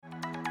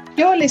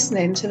You're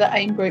listening to the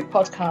AIM Group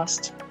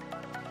podcast.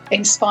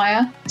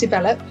 Inspire,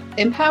 develop,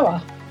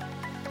 empower.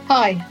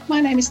 Hi, my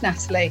name is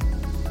Natalie.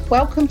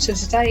 Welcome to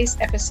today's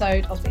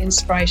episode of the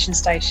Inspiration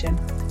Station.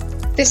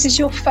 This is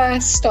your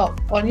first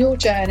stop on your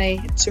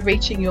journey to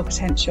reaching your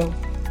potential.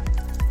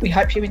 We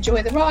hope you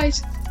enjoy the ride.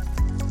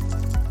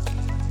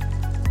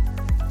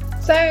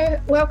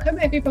 So, welcome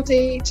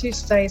everybody to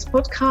today's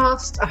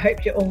podcast. I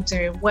hope you're all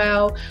doing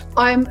well.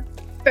 I'm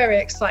very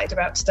excited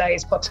about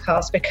today's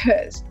podcast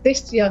because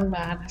this young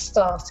man has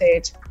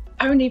started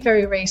only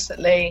very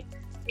recently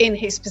in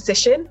his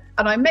position,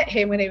 and I met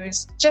him when he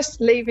was just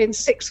leaving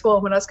sixth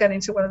form when I was going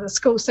into one of the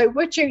schools. So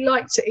would you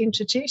like to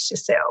introduce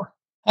yourself?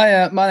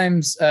 Hi, my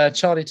name's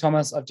Charlie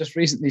Thomas. I've just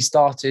recently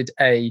started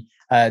a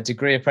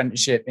degree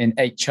apprenticeship in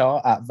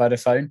HR at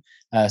Vodafone.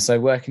 So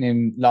working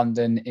in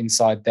London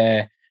inside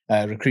their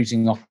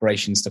recruiting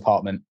operations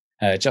department.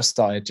 Just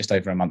started just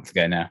over a month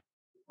ago now.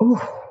 Ooh,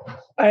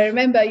 I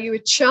remember you were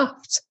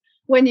chuffed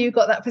when you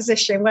got that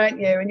position, weren't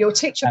you? And your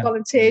teacher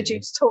volunteered you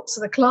to talk to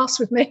the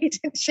class with me,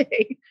 didn't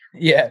she?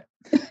 Yeah,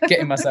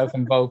 getting myself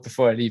involved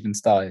before it even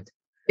started.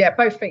 Yeah,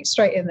 both feet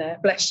straight in there.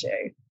 Bless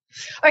you.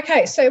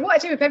 Okay, so what I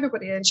do with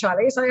everybody then,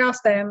 Charlie, is I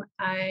ask them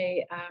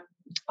a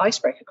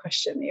icebreaker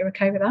question. Are you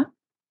okay with that?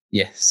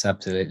 Yes,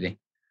 absolutely.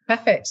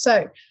 Perfect.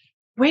 So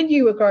when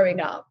you were growing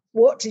up,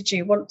 what did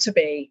you want to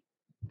be?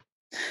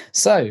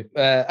 So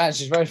actually,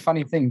 it's a very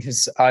funny thing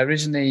because I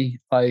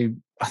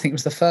think it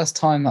was the first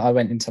time that I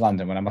went into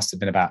London when I must have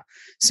been about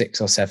 6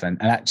 or 7.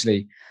 And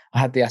actually, I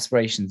had the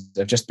aspirations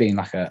of just being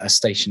like a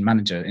station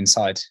manager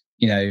inside,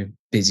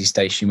 busy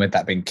station, whether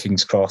that been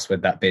King's Cross,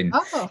 whether that been,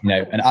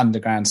 an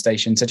underground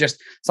station. So just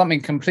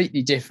something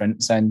completely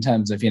different. So in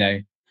terms of,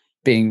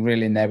 being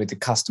really in there with the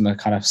customer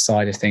kind of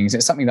side of things,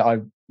 it's something that I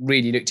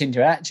really looked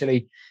into.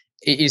 Actually,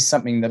 it is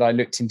something that I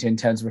looked into in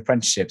terms of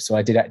apprenticeships. So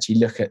I did actually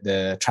look at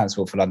the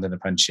Transport for London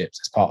apprenticeships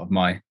as part of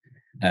my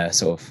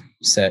sort of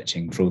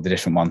searching for all the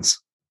different ones.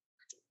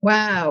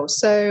 Wow.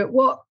 So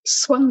what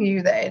swung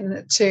you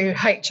then to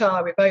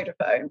HR with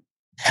Vodafone?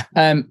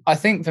 I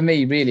think for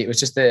me, really, it was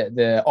just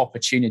the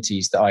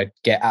opportunities that I'd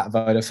get at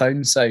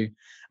Vodafone. So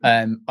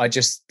I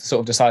just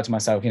sort of decided to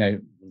myself,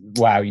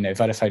 wow,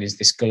 Vodafone is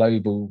this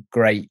global,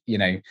 great,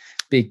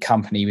 big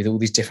company with all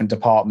these different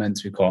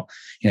departments. We've got,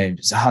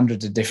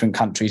 hundreds of different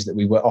countries that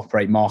we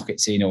operate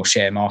markets in or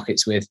share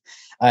markets with.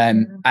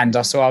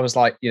 So I was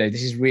like,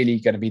 this is really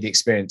going to be the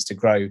experience to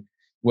grow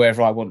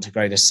wherever I want to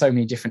grow. There's so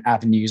many different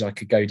avenues I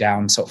could go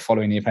down, sort of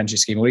following the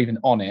apprenticeship scheme, or even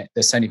on it.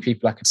 There's so many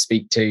people I could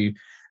speak to,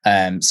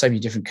 so many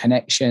different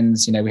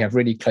connections. We have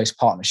really close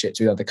partnerships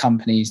with other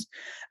companies.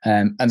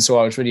 And so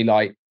I was really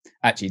like,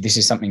 actually, this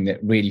is something that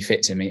really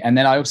fits in me. And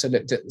then I also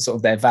looked at sort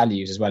of their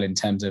values as well in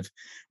terms of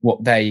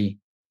what they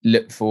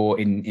look for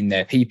in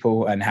their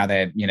people and how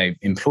their,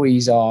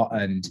 employees are.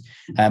 And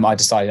I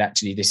decided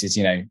actually this is,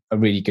 a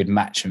really good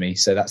match for me.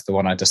 So that's the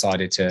one I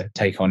decided to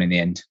take on in the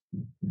end.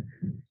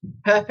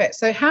 Perfect.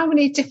 So how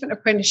many different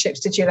apprenticeships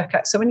did you look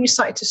at? So when you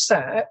started to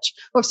search,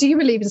 obviously you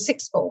were leaving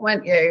sixth form,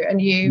 weren't you?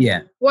 And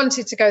you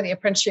wanted to go the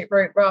apprenticeship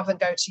route rather than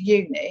go to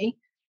uni.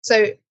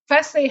 So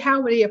firstly,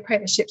 how many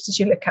apprenticeships did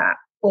you look at?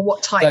 Or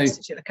what types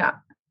did you look at?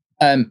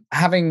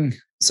 Having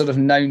sort of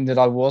known that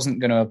I wasn't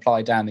going to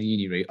apply down the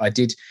uni route, I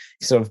did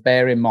sort of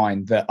bear in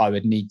mind that I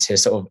would need to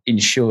sort of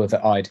ensure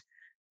that I'd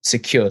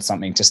secured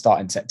something to start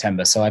in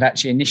September. So I'd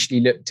actually initially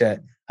looked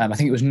at, I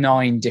think it was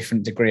 9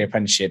 different degree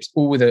apprenticeships,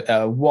 all with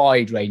a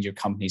wide range of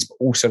companies, but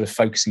all sort of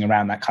focusing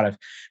around that kind of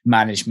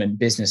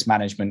business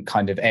management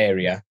kind of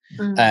area.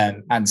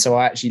 And so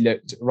I actually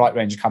looked at a right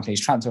range of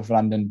companies: Transport for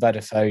London,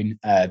 Vodafone,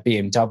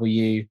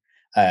 BMW,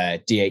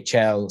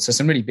 DHL, so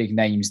some really big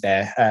names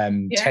there.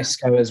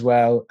 Tesco as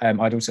well.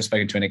 I'd also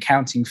spoken to an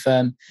accounting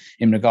firm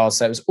in regards,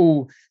 so it was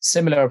all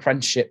similar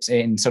apprenticeships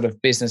in sort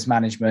of business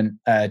management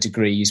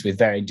degrees with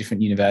very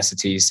different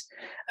universities,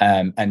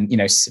 and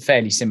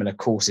fairly similar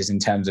courses in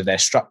terms of their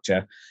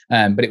structure.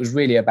 But it was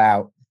really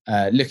about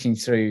looking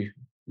through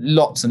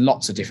lots and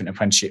lots of different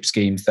apprenticeship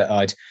schemes that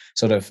I'd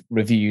sort of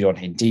reviewed on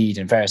Indeed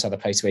and various other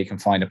places where you can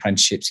find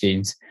apprenticeship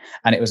schemes.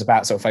 And it was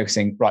about sort of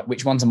focusing, right,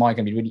 which ones am I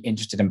going to be really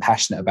interested and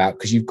passionate about?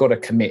 Because you've got to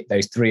commit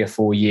those 3 or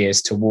 4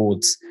 years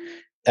towards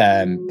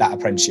that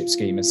apprenticeship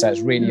scheme. And so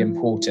it's really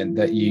important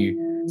that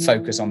you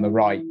focus on the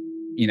right,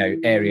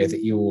 area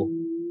that you're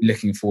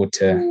looking forward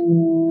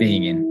to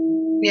being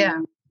in.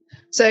 Yeah.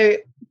 So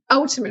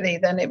ultimately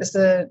then it was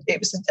the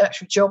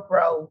actual job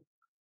role,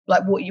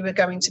 like what you were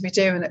going to be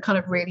doing, that kind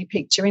of really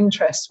piqued your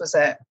interest, was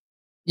it?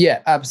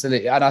 Yeah,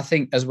 absolutely. And I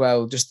think as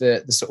well, just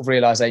the sort of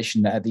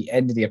realization that at the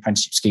end of the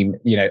apprenticeship scheme,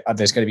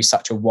 there's going to be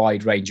such a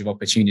wide range of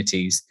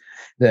opportunities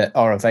that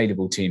are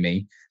available to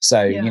me.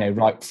 So,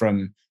 right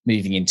from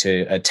moving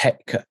into a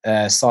tech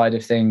side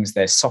of things,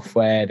 there's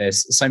software,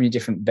 there's so many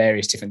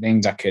various different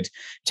things. I could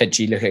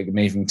potentially look at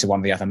moving to one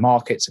of the other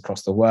markets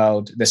across the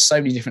world. There's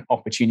so many different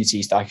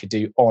opportunities that I could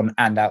do on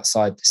and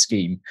outside the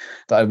scheme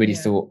that I really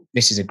thought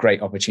this is a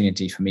great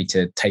opportunity for me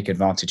to take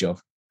advantage of.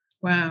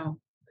 Wow.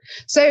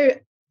 So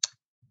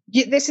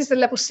this is the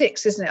level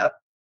 6, isn't it?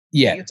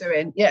 Yeah. You're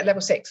doing,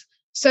 level 6.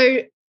 So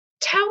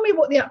tell me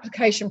what the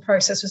application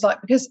process was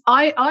like, because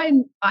I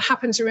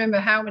happen to remember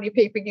how many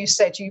people you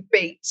said you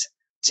beat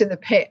to the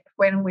pit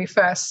when we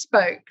first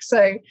spoke.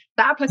 So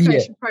the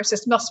application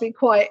process must be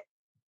quite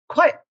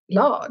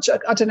large.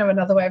 I don't know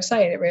another way of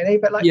saying it really,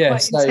 but like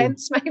quite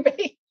intense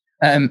maybe.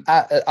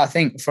 I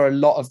think for a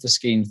lot of the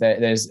schemes,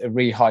 there's a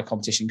really high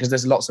competition because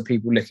there's lots of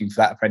people looking for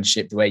that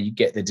apprenticeship, the way you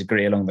get the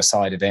degree along the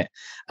side of it.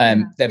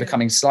 They're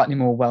becoming slightly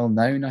more well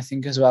known, I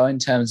think, as well, in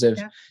terms of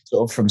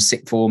sort of from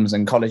sixth forms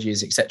and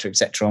colleges, et cetera,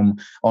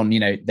 on, you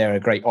know, they're a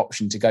great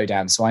option to go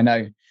down. So I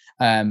know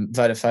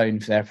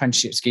Vodafone, for their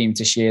apprenticeship scheme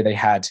this year, they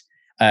had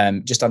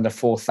just under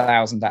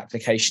 4,000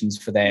 applications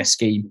for their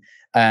scheme.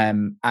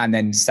 And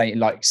then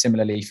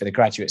similarly for the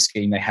graduate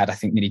scheme, they had, I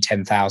think, nearly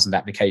 10,000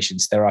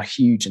 applications. There are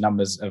huge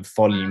numbers of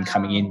volume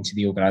coming into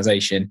the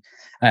organisation.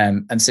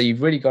 And so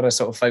you've really got to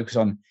sort of focus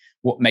on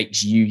what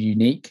makes you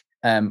unique.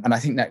 And I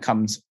think that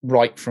comes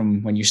right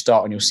from when you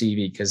start on your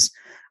CV, because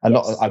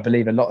I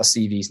believe a lot of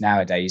CVs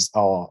nowadays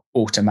are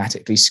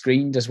automatically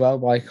screened as well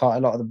by quite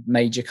a lot of the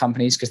major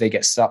companies because they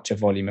get such a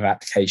volume of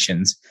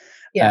applications.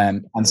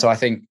 And so I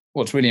think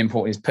what's really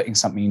important is putting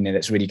something in there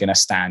that's really going to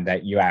stand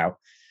you out.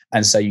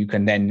 And so you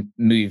can then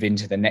move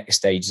into the next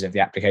stages of the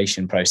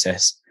application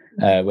process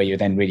where you're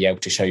then really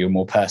able to show your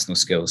more personal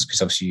skills, because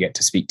obviously you get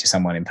to speak to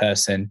someone in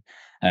person.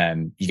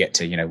 You get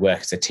to, you know, work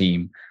as a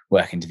team,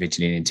 work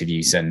individually in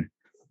interviews and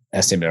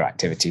similar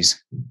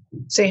activities.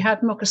 So you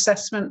had mock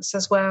assessments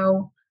as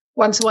well,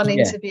 one-to-one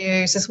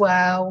interviews as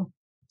well.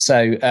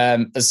 So,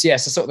 so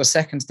sort of the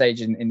second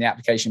stage in the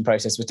application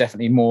process was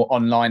definitely more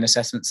online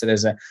assessments. So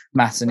there's a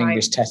maths and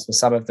English test for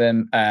some of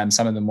them.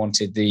 Some of them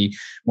wanted the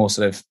more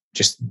sort of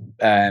just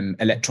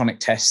electronic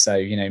tests. So,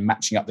 you know,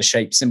 matching up the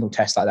shape, simple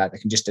tests like that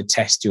can just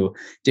attest your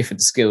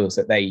different skills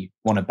that they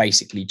want to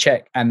basically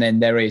check. And then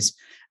there is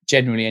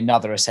generally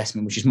another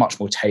assessment which is much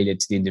more tailored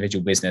to the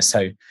individual business.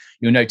 So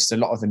you'll notice a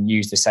lot of them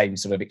use the same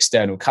sort of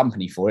external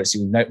company for it, so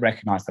you'll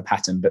recognize the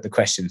pattern, but the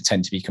questions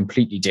tend to be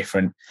completely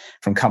different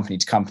from company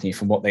to company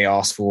from what they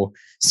ask for.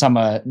 Some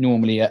are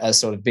normally a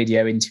sort of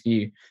video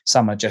interview,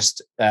 some are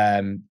just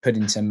put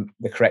into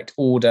the correct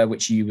order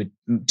which you would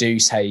do,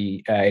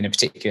 say in a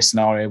particular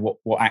scenario,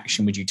 what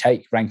action would you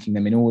take, ranking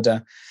them in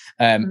order,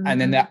 and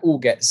then that all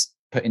gets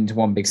put into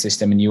one big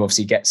system, and you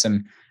obviously get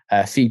some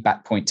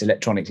feedback points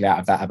electronically out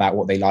of that about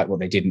what they like, what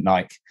they didn't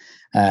like,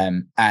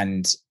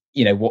 and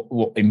you know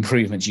what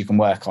improvements you can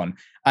work on.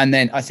 And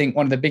then I think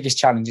one of the biggest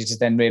challenges is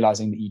then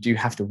realizing that you do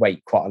have to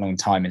wait quite a long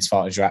time as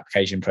far as your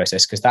application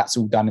process, because that's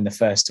all done in the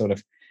first sort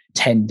of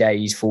 10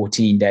 days,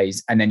 14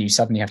 days, and then you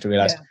suddenly have to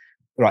realize,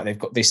 right, they've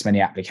got this many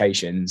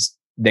applications,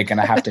 they're going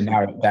to have to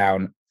narrow it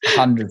down.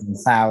 Hundreds and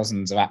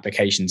thousands of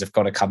applications have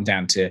got to come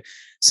down to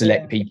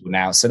select people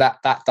now. So that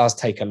does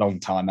take a long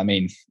time. I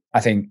mean, I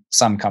think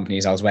some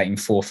companies I was waiting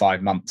 4 or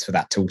 5 months for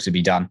that tool to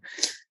be done.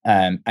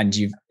 And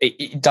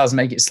it does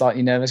make it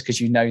slightly nervous because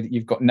you know that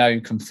you've got no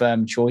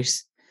confirmed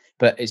choice,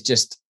 but it's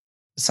just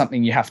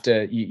something you have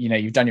to, you know,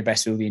 you've done your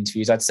best with all the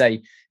interviews. I'd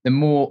say the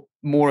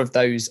more of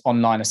those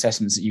online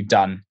assessments that you've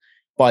done,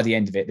 by the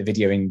end of it, the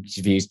video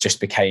interviews just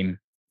became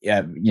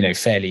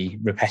fairly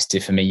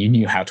repetitive for me. You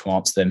knew how to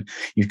answer them.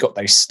 You've got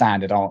those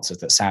standard answers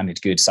that sounded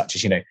good, such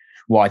as, you know,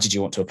 why did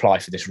you want to apply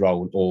for this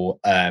role, or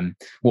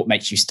what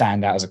makes you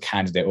stand out as a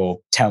candidate, or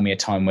tell me a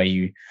time where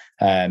you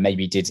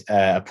maybe did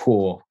a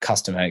poor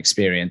customer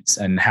experience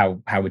and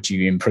how would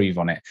you improve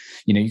on it.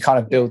 You know, you kind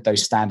of build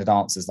those standard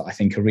answers that I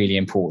think are really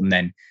important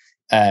then,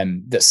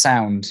 that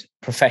sound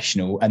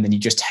professional, and then you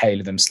just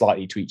tailor them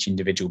slightly to each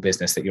individual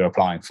business that you're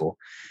applying for.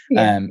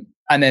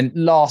 And then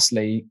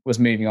lastly was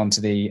moving on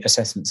to the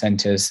assessment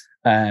centres,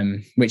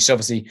 which is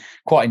obviously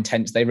quite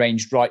intense. They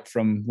ranged right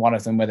from one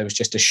of them where there was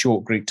just a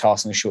short group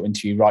task and a short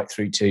interview, right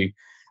through to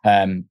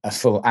a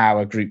full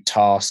hour group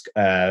task,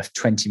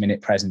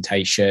 20-minute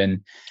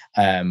presentation,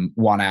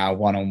 1 hour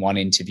one-on-one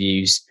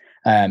interviews.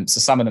 So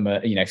some of them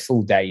are, you know,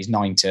 full days,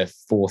 9 to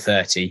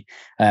 4:30,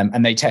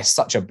 and they test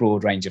such a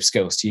broad range of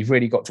skills. So you've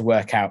really got to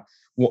work out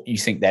what you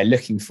think they're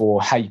looking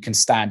for, how you can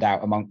stand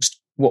out amongst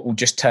what will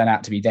just turn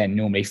out to be then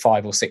normally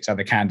 5 or 6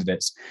 other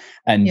candidates.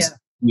 And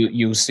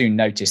you'll soon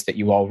notice that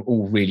you are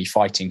all really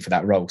fighting for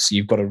that role. So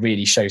you've got to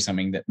really show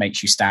something that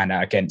makes you stand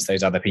out against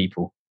those other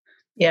people.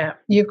 Yeah,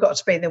 you've got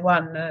to be the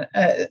one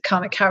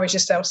kind of carries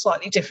yourself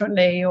slightly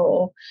differently,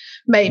 or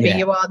maybe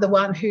you are the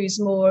one who's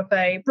more of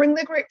a bring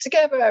the group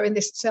together in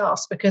this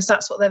task, because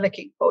that's what they're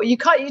looking for. You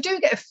do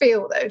get a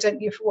feel though,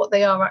 don't you, for what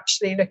they are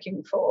actually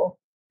looking for.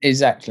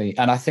 Exactly.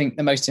 And I think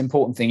the most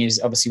important thing is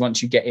obviously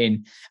once you get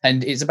in,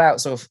 and it's about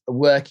sort of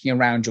working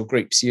around your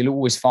group. So you'll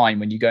always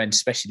find when you go into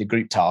especially the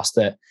group task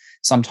that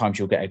sometimes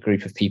you'll get a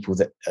group of people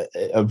that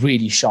are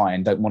really shy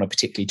and don't want to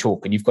particularly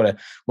talk. And you've got to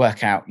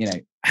work out, you know,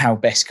 how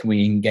best can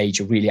we engage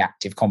a really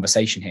active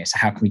conversation here? So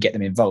how can we get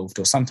them involved?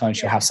 Or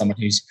sometimes you'll have someone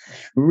who's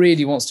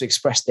really wants to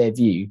express their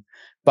view,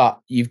 but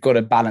you've got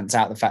to balance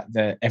out the fact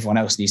that everyone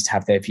else needs to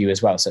have their view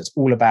as well. So it's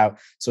all about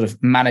sort of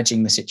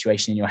managing the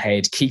situation in your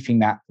head, keeping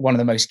that. One of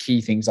the most key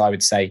things I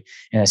would say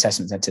in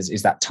assessment centres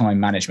is that time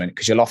management,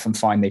 because you'll often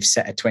find they've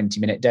set a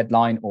 20-minute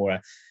deadline or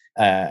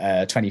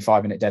a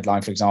 25-minute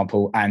deadline, for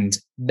example, and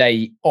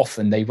they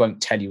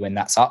won't tell you when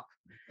that's up.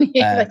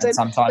 Yeah, And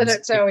sometimes they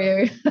don't tell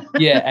you.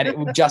 yeah, and it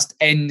will just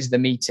end the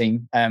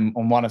meeting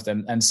on one of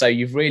them. And so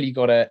you've really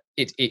got to,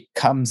 it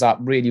comes up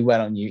really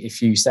well on you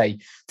if you say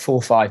 4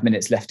 or 5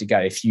 minutes left to go.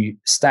 If you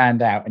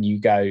stand out and you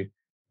go,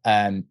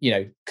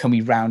 can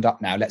we round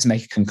up now? Let's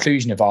make a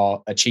conclusion of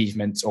our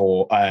achievements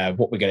or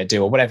what we're going to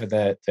do or whatever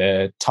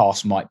the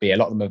task might be. A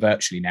lot of them are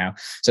virtually now.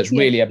 So it's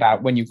really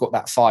about when you've got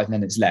that 5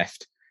 minutes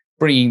left,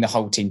 bringing the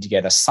whole team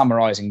together,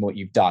 summarizing what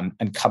you've done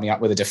and coming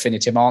up with a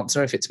definitive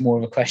answer if it's more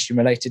of a question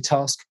related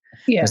task,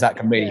 because that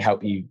can really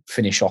help you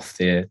finish off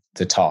the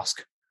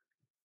task.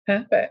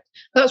 Perfect.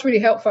 That's really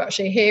helpful,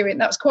 actually, hearing.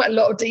 That's quite a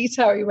lot of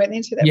detail you went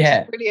into there, which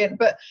is brilliant.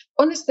 But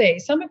honestly,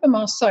 some of them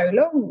are so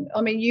long.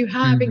 I mean, you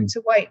having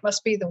to wait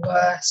must be the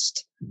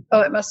worst.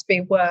 Oh, it must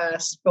be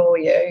worse for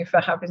you for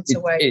having to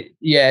wait.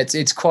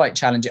 It's quite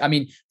challenging. I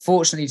mean,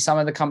 fortunately, some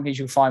of the companies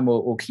you'll find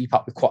will keep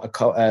up with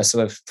quite a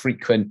sort of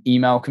frequent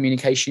email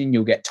communication.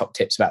 You'll get top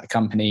tips about the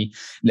company,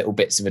 little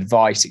bits of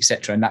advice,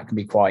 etc., and that can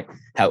be quite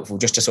helpful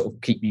just to sort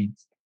of keep you,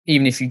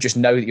 even if you just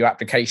know that your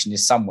application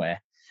is somewhere.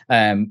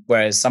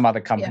 Whereas some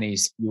other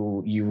companies,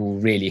 you will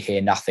really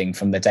hear nothing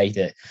from the day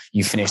that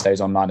you finish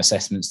those online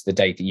assessments, the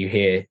day that you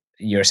hear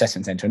your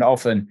assessment centre. And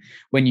often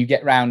when you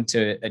get round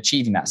to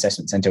achieving that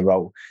assessment centre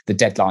role, the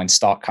deadlines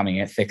start coming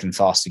in thick and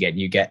fast again.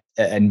 You get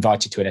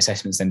invited to an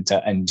assessment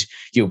centre and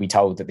you'll be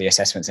told that the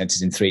assessment centre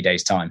is in 3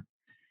 days' time.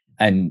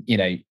 And,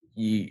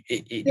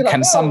 it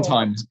can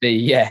sometimes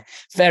be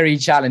very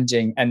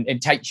challenging and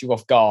it takes you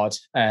off guard.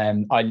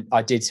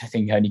 I did, I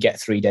think, only get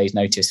 3 days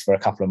notice for a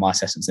couple of my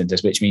assessment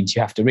centres, which means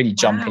you have to really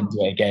jump into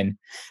it again,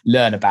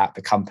 learn about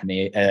the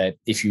company.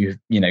 If you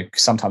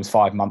sometimes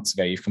 5 months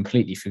ago you've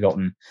completely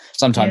forgotten,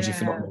 sometimes you've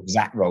forgotten the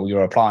exact role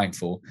you're applying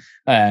for,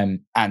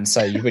 and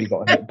so you've really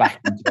got to get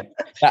back into it.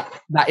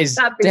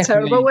 That'd be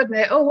terrible, wouldn't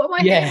it? Oh, what am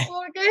I here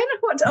for again?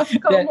 I've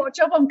forgotten what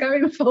job I'm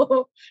going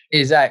for.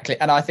 Exactly.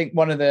 And I think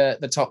one of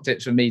the top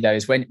tips for me though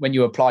is when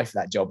you apply for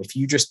that job, if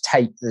you just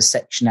take the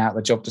section out of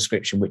the job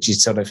description, which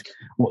is sort of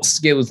what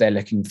skills they're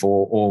looking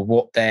for or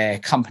what their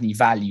company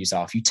values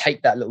are, if you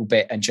take that little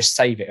bit and just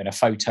save it in a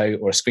photo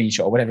or a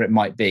screenshot or whatever it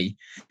might be,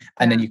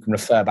 and then you can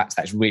refer back to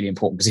that, it's really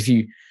important. Because if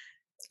you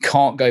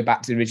can't go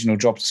back to the original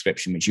job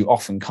description, which you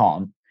often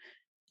can't,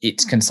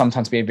 it can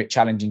sometimes be a bit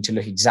challenging to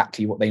look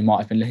exactly what they might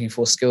have been looking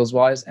for skills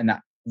wise, and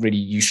that really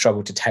you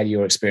struggle to tell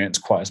your experience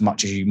quite as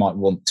much as you might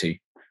want to.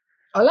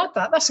 I love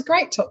that. That's a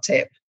great top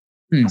tip.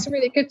 That's a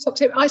really good top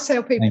tip. I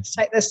tell people to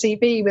take their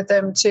CV with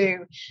them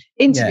to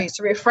interviews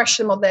to refresh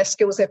them on their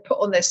skills they've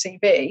put on their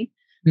CV.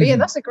 But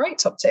that's a great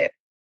top tip.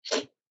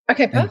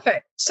 Okay,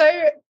 perfect. So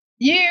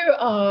you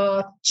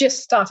are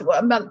just started,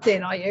 a month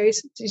in, are you?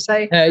 Did you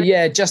say?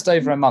 Just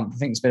over a month. I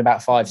think it's been about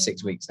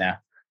 5-6 weeks now.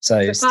 So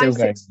it's still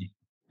going.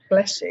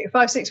 Bless you.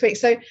 5-6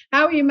 weeks. So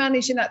how are you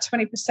managing that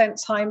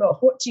 20% time off?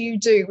 What do you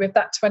do with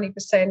that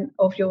 20%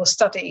 of your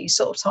study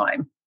sort of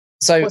time?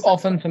 So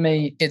often for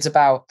me, it's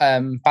about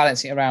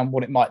balancing around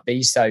what it might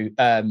be. So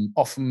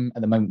often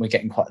at the moment, we're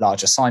getting quite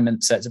large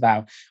assignments. So it's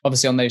about,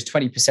 obviously on those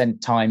 20%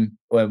 time,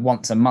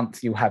 once a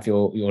month, you'll have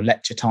your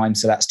lecture time.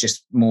 So that's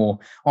just more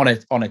on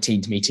a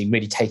Teams meeting,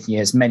 really taking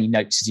as many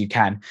notes as you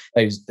can.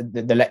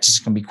 The lectures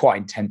can be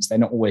quite intense. They're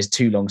not always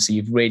too long. So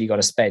you've really got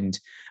to spend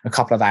a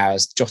couple of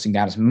hours jotting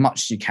down as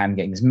much as you can,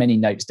 getting as many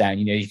notes down.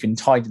 You can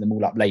tidy them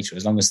all up later,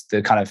 as long as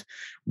the kind of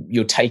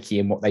you're taking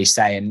in what they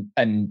say.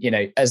 And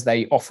as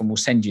they often will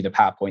send you the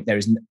PowerPoint, there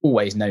is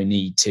always no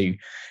need to,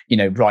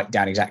 write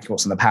down exactly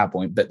what's on the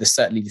PowerPoint, but there's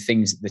certainly the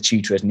things that the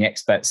tutors and the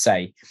experts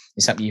say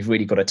is something you've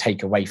really got to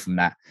take away from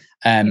that.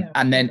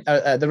 And then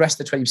the rest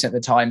of the 20% of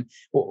the time,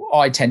 what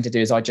I tend to do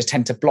is I just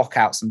tend to block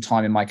out some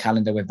time in my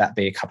calendar, whether that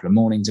be a couple of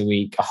mornings a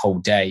week, a whole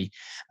day.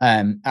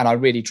 And I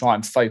really try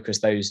and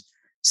focus those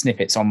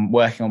snippets on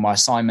working on my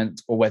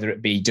assignment, or whether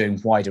it be doing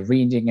wider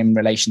reading in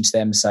relation to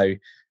them. So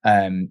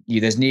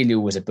there's nearly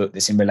always a book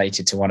that's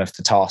related to one of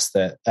the tasks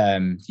that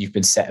you've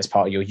been set as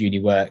part of your uni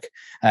work.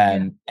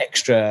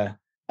 Extra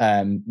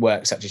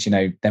work such as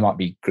there might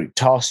be group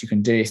tasks you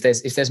can do. If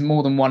there's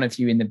more than one of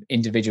you in the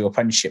individual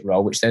apprenticeship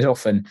role, which there's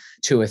often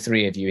 2 or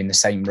 3 of you in the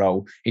same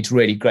role, it's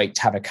really great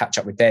to have a catch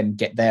up with them,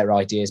 get their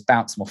ideas,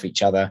 bounce them off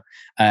each other.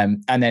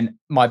 And then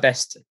my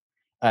best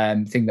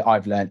thing that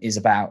I've learned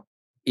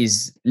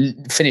is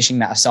finishing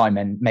that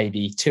assignment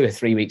maybe 2 or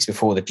 3 weeks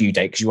before the due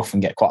date, because you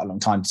often get quite a long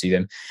time to do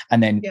them,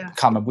 and then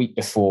come a week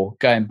before,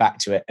 going back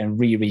to it and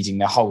rereading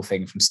the whole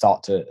thing from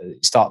start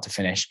to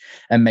finish,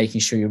 and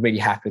making sure you're really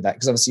happy with that,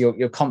 because obviously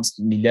you're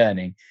constantly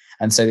learning,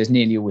 and so there's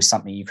nearly always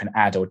something you can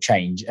add or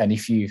change. And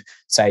if you've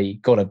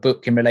got a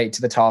book in relate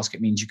to the task,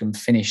 it means you can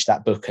finish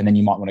that book, and then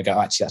you might want to go,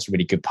 actually that's a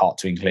really good part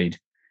to include.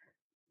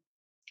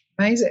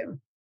 Amazing.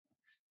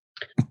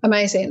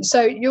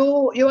 So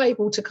you're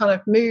able to kind of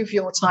move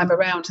your time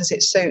around as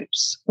it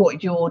suits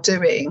what you're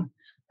doing,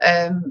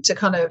 to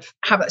kind of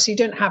have that. So you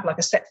don't have like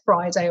a set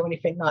Friday or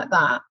anything like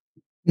that.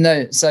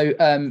 No, so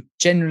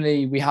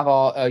generally we have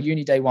our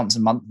uni day once a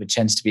month, which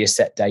tends to be a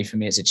set day. For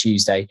me, it's a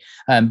Tuesday.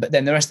 But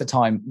then the rest of the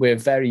time,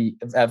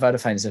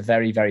 Vodafone is a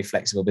very, very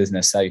flexible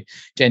business. So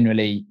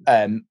generally,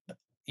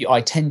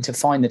 I tend to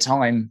find the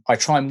time. I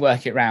try and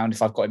work it around.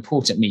 If I've got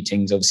important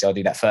meetings, obviously I'll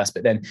do that first.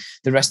 But then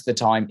the rest of the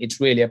time,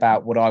 it's really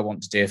about what I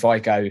want to do. If I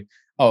go,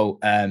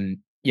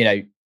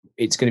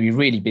 it's going to be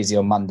really busy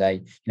on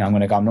Monday, I'm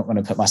not going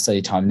to put my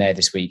study time there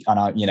this week.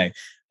 And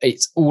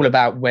it's all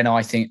about when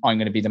I think I'm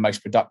going to be the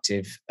most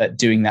productive at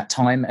doing that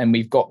time. And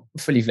we've got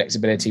fully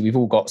flexibility. We've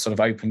all got sort of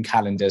open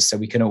calendars, so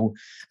we can all,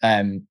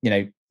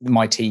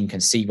 my team can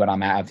see when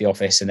I'm out of the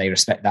office, and they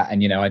respect that.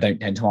 And, I don't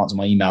tend to answer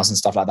my emails and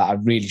stuff like that. I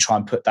really try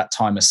and put that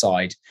time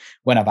aside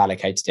when I've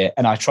allocated it.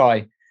 And I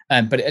try,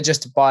 but it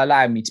just by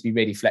allowing me to be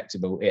really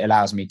flexible, it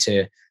allows me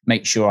to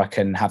make sure I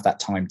can have that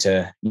time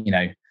to,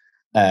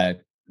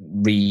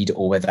 read,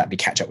 or whether that be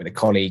catch up with a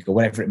colleague or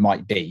whatever it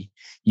might be.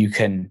 You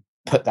can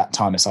put that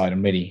time aside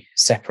and really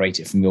separate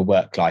it from your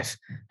work life.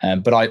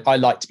 But I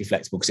like to be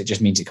flexible because it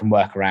just means it can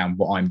work around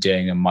what I'm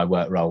doing and my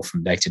work role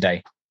from day to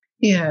day.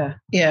 Yeah.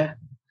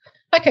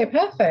 Okay,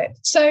 perfect.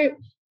 So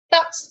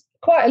that's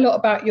quite a lot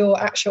about your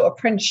actual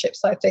apprenticeship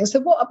side of things. So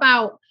what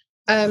about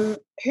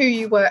who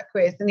you work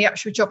with and the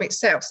actual job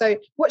itself? So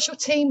what's your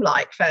team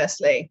like,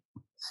 firstly?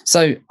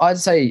 So I'd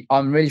say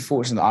I'm really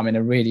fortunate that I'm in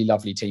a really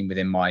lovely team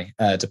within my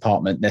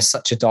department. There's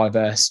such a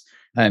diverse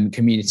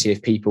community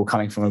of people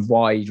coming from a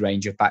wide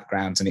range of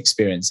backgrounds and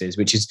experiences,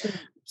 which is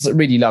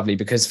really lovely,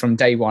 because from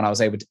day one I was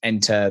able to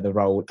enter the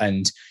role,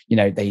 and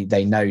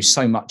they know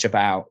so much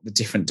about the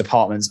different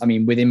departments. I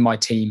mean, within my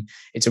team,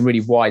 it's a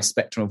really wide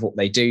spectrum of what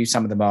they do.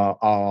 Some of them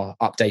are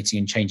updating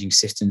and changing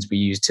systems we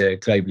use to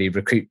globally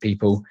recruit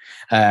people.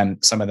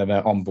 Some of them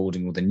are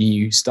onboarding all the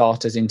new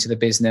starters into the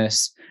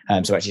business,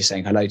 so actually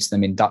saying hello to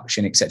them,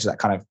 induction, etc. That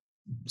kind of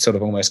sort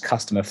of almost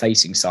customer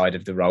facing side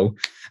of the role.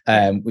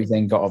 We've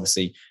then got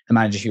obviously a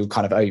manager who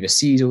kind of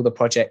oversees all the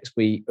projects.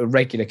 We have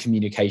regular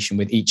communication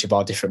with each of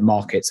our different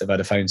markets of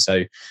Vodafone.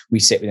 So we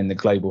sit within the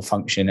global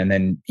function, and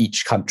then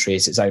each country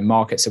is its own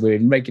market. So we're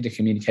in regular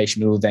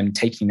communication with all of them,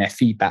 taking their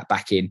feedback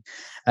back in.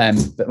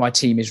 But my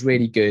team is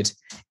really good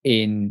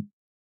in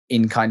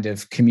kind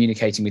of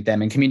communicating with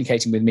them and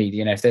communicating with me.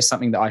 If there's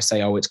something that I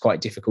say, it's quite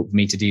difficult for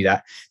me to do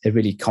that, they're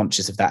really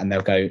conscious of that, and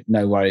they'll go,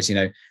 no worries,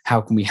 how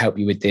can we help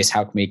you with this?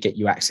 How can we get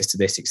you access to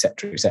this, et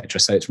cetera, et cetera.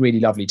 So it's really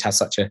lovely to have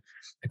such a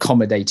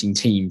accommodating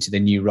team to the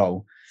new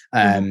role.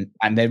 And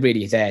they're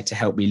really there to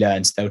help me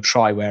learn. So they'll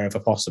try wherever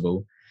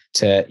possible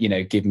to,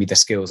 give me the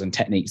skills and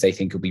techniques they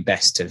think will be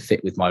best to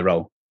fit with my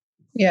role.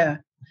 Yeah.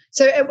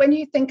 So when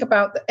you think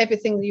about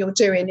everything that you're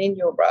doing in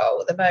your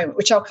role at the moment,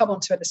 which I'll come on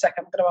to in a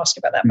second, I'm going to ask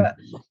you about that.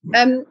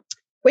 But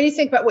when you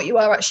think about what you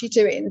are actually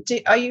doing,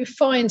 are you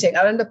finding,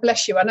 and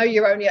bless you, I know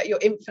you're only at your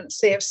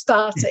infancy of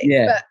starting,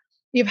 but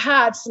you've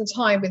had some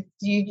time with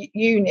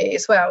uni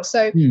as well.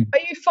 So are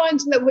you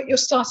finding that what you're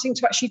starting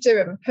to actually do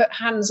and put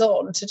hands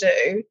on to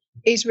do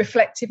is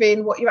reflective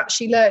in what you're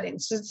actually learning?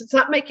 So does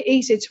that make it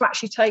easier to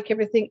actually take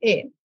everything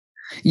in?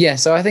 Yeah,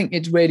 so I think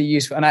it's really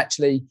useful. And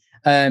actually,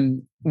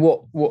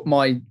 what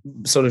my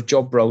sort of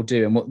job role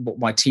do, and what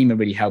my team are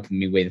really helping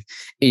me with,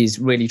 is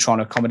really trying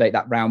to accommodate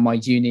that around my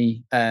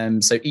uni.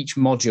 So each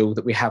module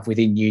that we have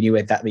within uni,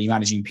 whether that be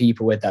managing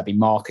people, whether that be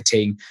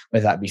marketing,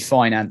 whether that be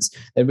finance,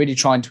 they're really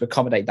trying to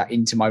accommodate that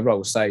into my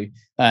role. So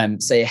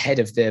say ahead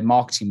of the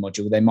marketing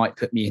module, they might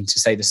put me into,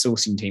 say, the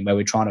sourcing team, where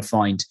we're trying to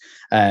find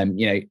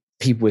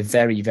people with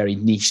very, very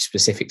niche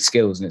specific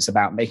skills. And it's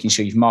about making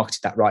sure you've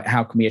marketed that right.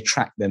 How can we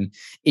attract them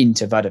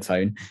into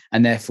Vodafone?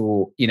 And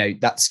therefore,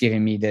 that's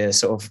giving me the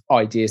sort of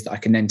ideas that I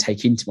can then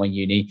take into my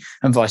uni,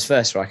 and vice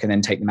versa. I can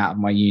then take them out of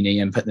my uni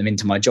and put them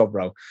into my job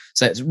role.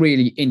 So it's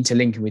really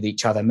interlinking with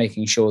each other,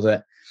 making sure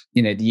that,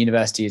 the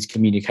university is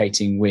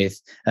communicating with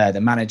the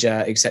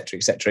manager, et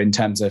cetera, in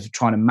terms of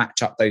trying to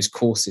match up those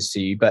courses to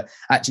you. But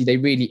actually, they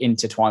really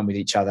intertwine with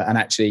each other. And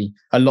actually,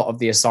 a lot of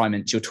the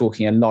assignments, you're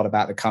talking a lot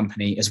about the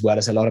company as well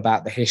as a lot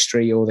about the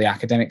history or the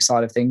academic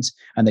side of things.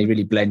 And they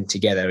really blend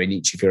together in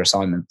each of your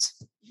assignments.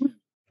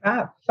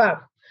 Fab.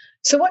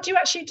 So what do you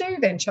actually do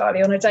then,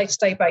 Charlie, on a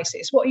day-to-day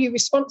basis? What are you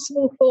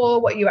responsible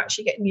for? What are you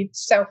actually getting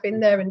yourself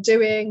in there and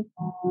doing?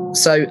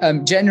 So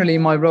generally,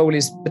 my role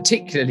is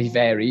particularly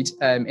varied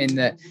in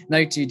that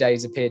no 2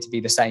 days appear to be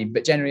the same.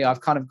 But generally,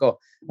 I've kind of got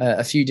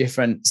a few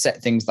different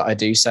set things that I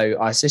do. So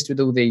I assist with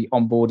all the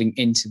onboarding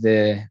into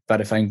the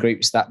Vodafone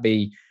groups, that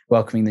be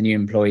welcoming the new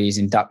employees,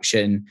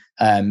 induction,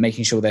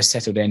 making sure they're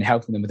settled in,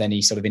 helping them with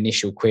any sort of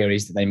initial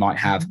queries that they might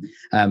have.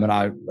 And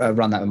I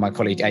run that with my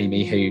colleague,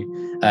 Amy,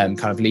 who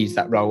kind of leads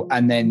that role.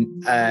 And then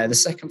the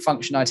second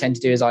function I tend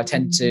to do is I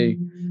tend to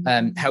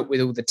help with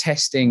all the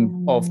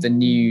testing of the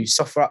new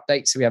software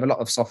updates. So we have a lot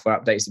of software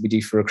updates that we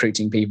do for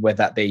recruiting people, whether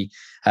that be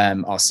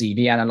our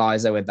CV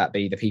analyzer, whether that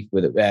be the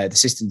people with the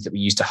systems that we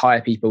use to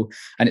hire people.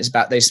 And it's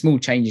about those small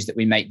changes that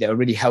we make that are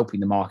really helping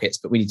the markets,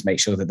 but we need to make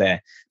sure that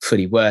they're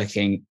fully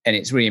working. And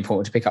it's really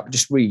important to pick up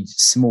just really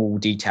small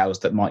details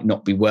that might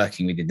not be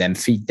working within them,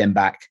 feed them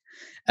back,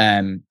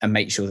 and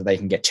make sure that they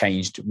can get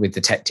changed with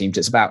the tech teams.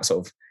 It's about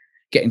sort of,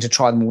 getting to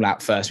try them all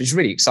out first, which is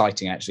really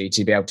exciting actually,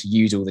 to be able to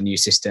use all the new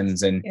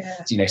systems and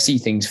see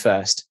things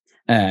first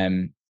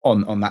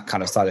on that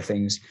kind of side of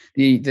things.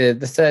 The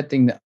third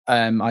thing that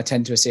I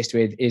tend to assist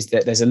with is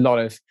that there's a lot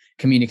of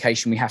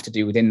communication we have to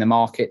do within the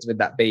market, whether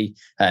that be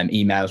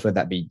emails, whether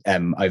that be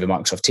over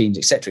Microsoft Teams,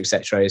 et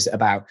cetera, is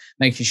about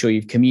making sure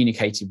you've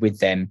communicated with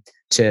them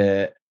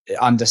to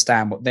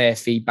understand what their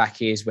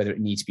feedback is, whether it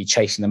needs to be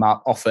chasing them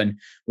up. Often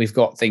we've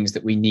got things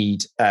that we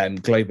need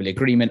global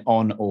agreement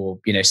on, or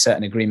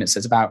certain agreements.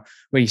 It's about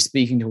really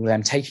speaking to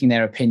them, taking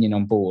their opinion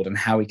on board, and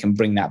how we can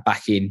bring that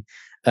back in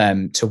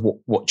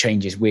to what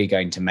changes we're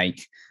going to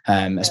make,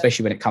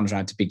 especially when it comes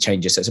around to big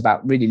changes. So it's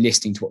about really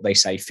listening to what they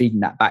say,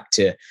 feeding that back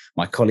to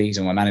my colleagues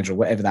or my manager or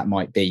whatever that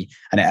might be,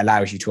 and it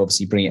allows you to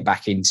obviously bring it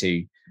back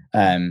into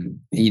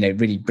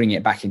really bring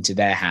it back into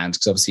their hands,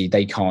 because obviously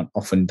they can't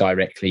often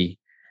directly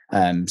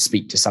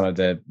speak to some of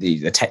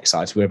the tech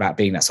sides. We're about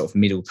being that sort of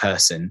middle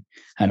person,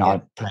 and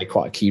I play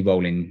quite a key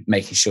role in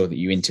making sure that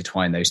you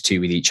intertwine those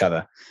two with each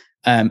other.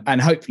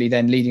 And hopefully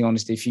then leading on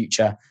into the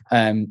future,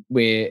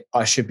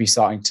 I should be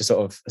starting to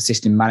sort of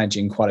assist in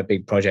managing quite a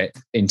big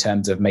project in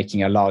terms of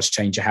making a large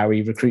change to how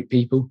we recruit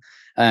people.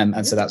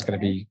 And so that's going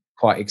to be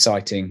quite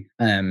exciting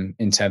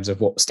in terms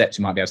of what steps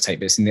we might be able to take,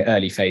 but it's in the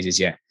early phases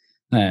yet.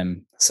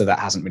 So that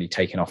hasn't really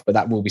taken off, but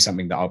that will be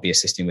something that I'll be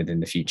assisting with in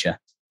the future.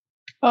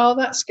 Oh,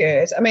 that's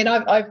good. I mean,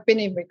 I've been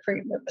in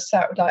recruitment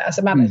myself, like as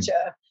a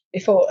manager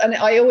before, and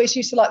I always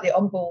used to like the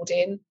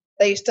onboarding.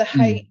 They used to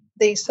hate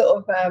these sort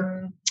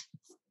of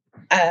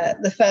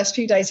the first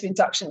few days of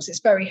inductions.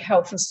 It's very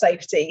health and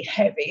safety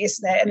heavy,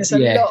 isn't it? And there's a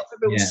lot for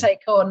people to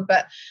take on.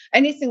 But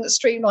anything that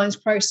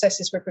streamlines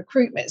processes with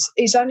recruitment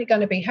is only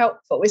going to be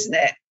helpful, isn't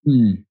it?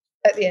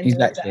 At the end of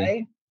the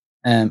day.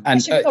 And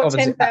you've got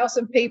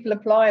 10,000 people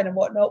applying and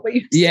whatnot.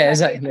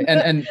 Exactly.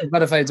 and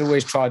Vodafone's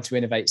always tried to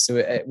innovate, so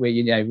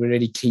we're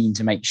really keen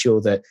to make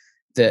sure that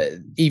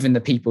even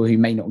the people who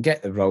may not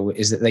get the role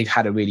is that they've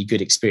had a really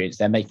good experience.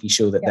 They're making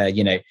sure that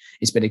they're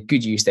it's been a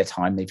good use of their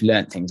time. They've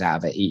learned things out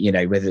of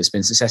it, whether it's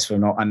been successful or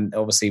not. And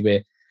obviously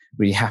we're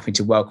really happy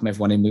to welcome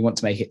everyone in. We want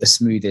to make it the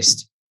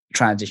smoothest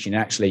transition.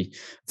 Actually,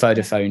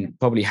 Vodafone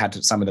probably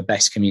had some of the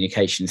best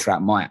communication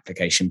throughout my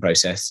application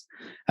process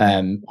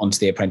onto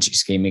the apprenticeship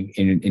scheme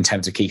in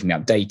terms of keeping me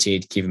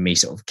updated, giving me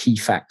sort of key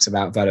facts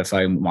about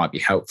Vodafone, what might be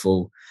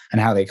helpful, and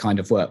how they kind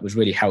of work was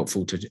really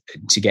helpful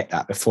to get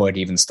that before I'd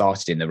even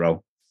started in the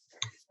role.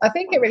 I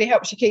think it really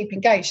helps you keep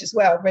engaged as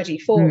well, ready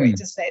for it,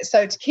 doesn't it?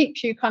 So to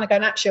keep you kind of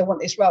going, actually, I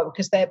want this role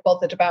because they're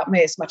bothered about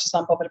me as much as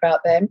I'm bothered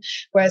about them.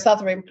 Whereas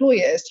other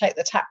employers take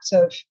the tact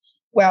of,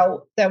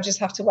 well, they'll just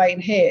have to wait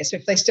and hear. So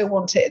if they still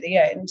want it at the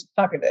end,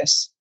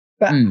 fabulous.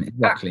 But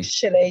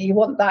actually, you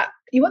want that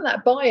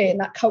buy-in,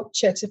 that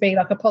culture to be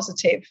like a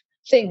positive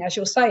thing, as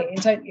you're saying,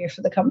 don't you,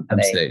 for the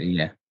company? Absolutely,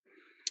 yeah.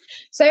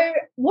 So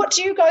what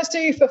do you guys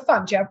do for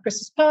fun? Do you have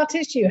Christmas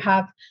parties? Do you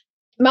have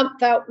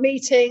month-out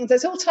meetings?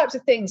 There's all types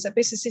of things that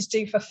businesses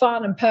do for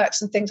fun and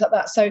perks and things like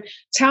that. So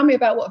tell me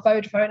about what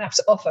Vodafone have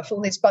to offer for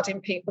all these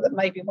budding people that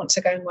maybe want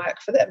to go and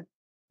work for them.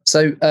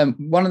 So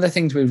one of the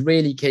things we're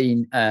really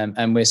keen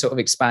and we're sort of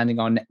expanding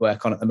our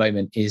network on at the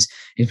moment is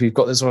we've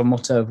got this sort of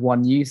motto of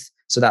one youth.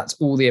 So that's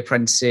all the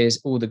apprentices,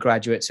 all the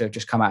graduates who have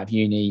just come out of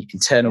uni,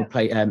 industrial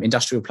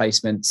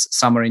placements,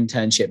 summer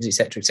internships, et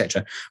cetera, et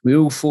cetera. We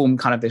all form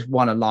kind of this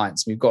one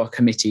alliance. We've got a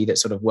committee that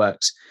sort of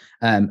works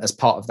as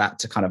part of that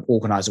to kind of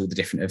organise all the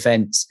different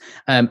events.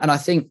 And I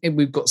think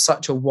we've got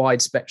such a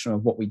wide spectrum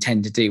of what we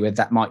tend to do, whether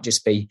that might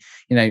just be,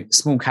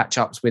 small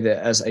catch-ups with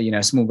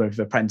a small group of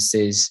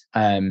apprentices,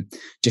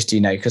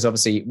 because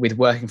obviously with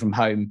working from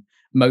home,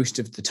 most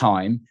of the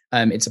time,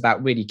 it's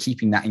about really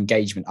keeping that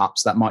engagement up.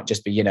 So that might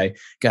just be,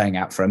 going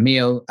out for a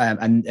meal.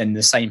 And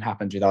the same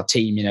happens with our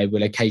team.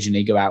 We'll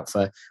occasionally go out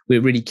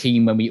we're really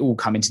keen when we all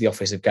come into the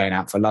office of going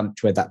out for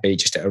lunch, whether that be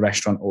just at a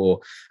restaurant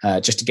or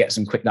just to get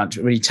some quick lunch,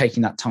 but really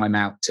taking that time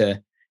out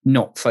to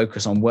not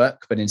focus on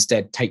work, but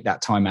instead take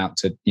that time out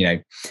to,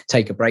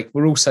 take a break.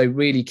 We're also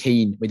really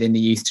keen within the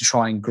youth to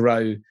try and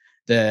grow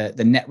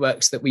the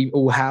networks that we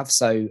all have.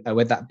 So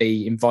whether that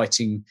be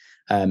inviting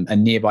a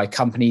nearby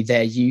company,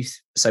 their youth,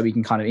 so we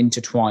can kind of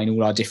intertwine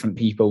all our different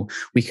people.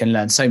 We can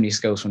learn so many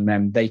skills from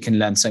them. They can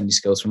learn so many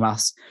skills from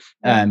us,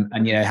 and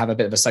have a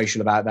bit of a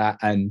social about that.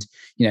 And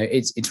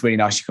it's really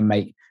nice. You can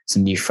make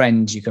some new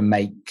friends. You can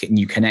make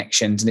new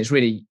connections, and it's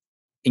really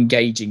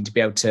engaging to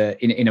be able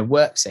to in a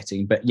work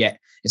setting, but yet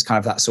it's kind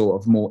of that sort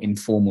of more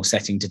informal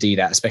setting to do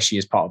that, especially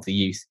as part of the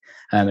youth.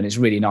 And it's a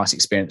really nice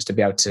experience to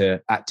be able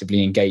to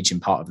actively engage in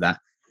part of that.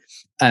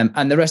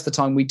 And the rest of the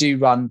time we do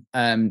run,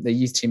 the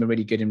youth team are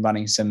really good in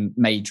running some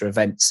major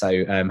events.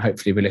 So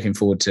hopefully we're looking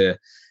forward to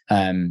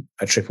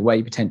a trip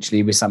away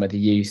potentially with some of the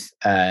youth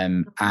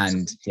and,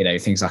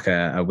 things like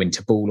a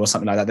winter ball or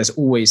something like that. There's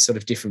always sort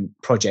of different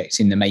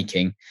projects in the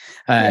making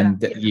that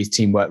the youth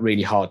team work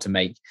really hard to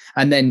make.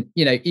 And then,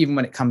 even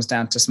when it comes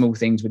down to small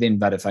things within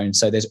Vodafone,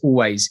 so there's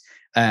always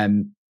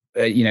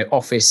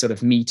office sort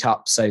of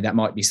meetups. So that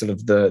might be sort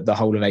of the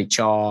whole of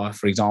HR,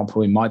 for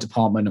example, in my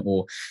department,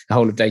 or the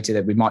whole of data,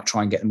 that we might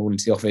try and get them all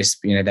into the office.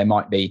 There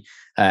might be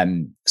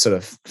sort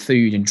of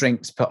food and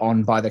drinks put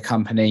on by the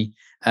company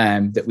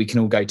that we can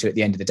all go to at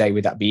the end of the day,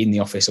 whether that be in the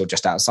office or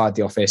just outside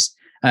the office.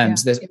 So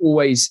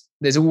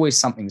there's always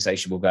something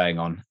sociable going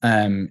on.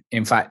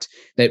 In fact,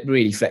 they're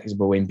really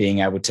flexible in being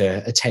able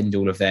to attend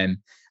all of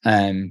them.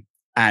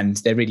 And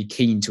they're really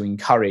keen to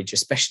encourage,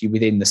 especially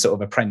within the sort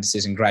of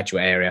apprentices and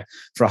graduate area,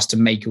 for us to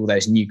make all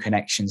those new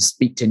connections,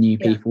 speak to new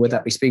people, whether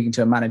that be speaking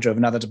to a manager of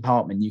another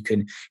department. You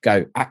can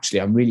go,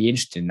 actually, I'm really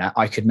interested in that.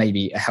 I could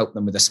maybe help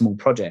them with a small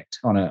project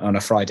on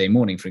a Friday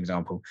morning, for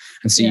example.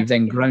 And so you've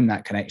then grown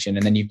that connection,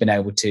 and then you've been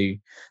able to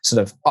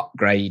sort of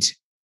upgrade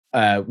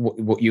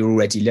what you're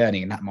already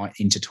learning, and that might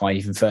intertwine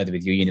even further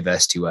with your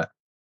university work.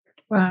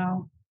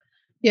 Wow.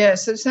 Yeah,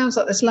 so it sounds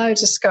like there's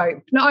loads of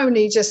scope, not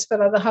only just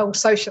for the whole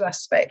social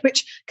aspect,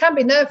 which can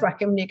be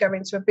nerve-wracking when you go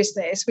into a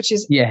business, which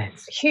is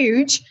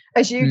huge,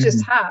 as you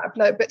just have,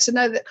 but to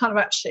know that kind of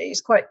actually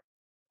is quite,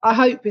 I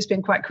hope it's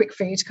been quite quick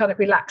for you to kind of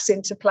relax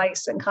into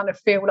place and kind of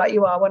feel like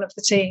you are one of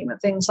the team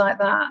and things like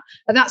that.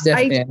 And that's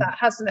aided that,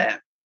 hasn't it?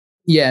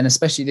 Yeah, and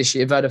especially this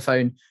year,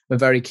 Vodafone were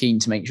very keen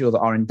to make sure that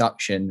our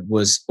induction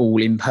was all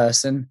in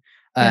person.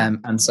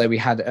 And so we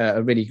had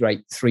a really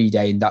great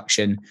 3-day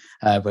induction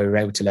where we were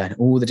able to learn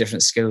all the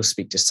different skills,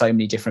 speak to so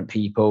many different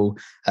people,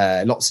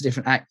 lots of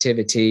different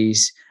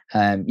activities.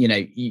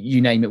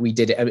 You name it, we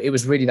did it. It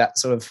was really that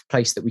sort of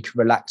place that we could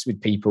relax with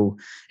people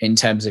in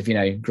terms of,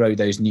 grow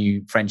those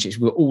new friendships.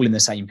 We were all in the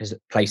same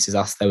place as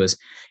us. There was,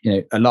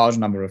 a large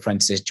number of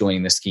apprentices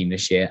joining the scheme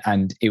this year,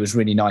 and it was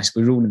really nice.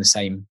 We were all in the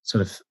same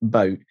sort of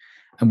boat,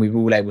 and we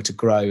were all able to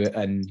grow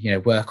and,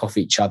 work off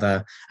each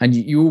other. And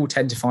you all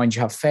tend to find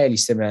you have fairly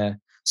similar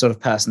sort of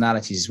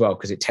personalities as well,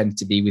 because it tends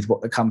to be with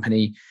what the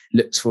company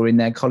looks for in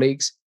their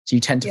colleagues. So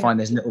you tend to find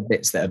there's little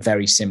bits that are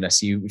very similar.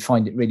 So you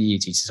find it really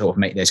easy to sort of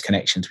make those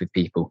connections with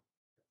people.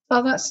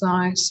 Oh, that's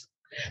nice.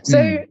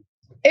 So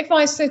if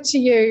I said to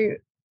you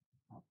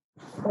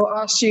or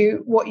asked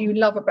you what you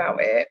love about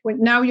it,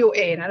 now you're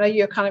in, I know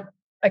you're kind of,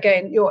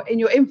 again, you're in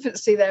your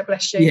infancy there,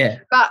 bless you. Yeah.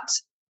 But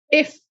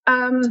if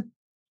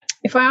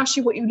I asked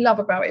you what you love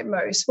about it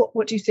most,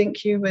 what do you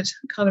think you would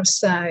kind of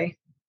say?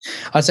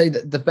 I'd say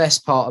that the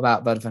best part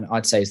about Vodafone,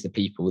 I'd say, is the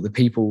people. The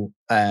people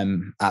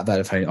at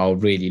Vodafone are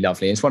really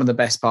lovely. It's one of the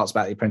best parts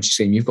about the apprenticeship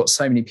scheme. You've got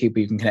so many people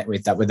you can connect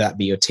with, that whether that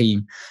be your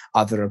team,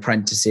 other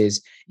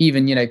apprentices,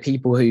 even,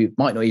 people who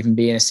might not even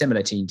be in a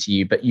similar team to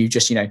you, but you've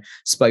just,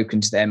 spoken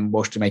to them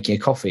whilst you're making a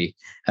coffee.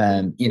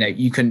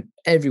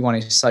 Everyone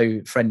is so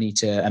friendly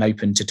to and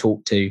open to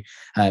talk to,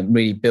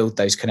 really build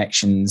those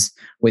connections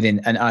within.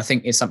 And I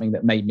think it's something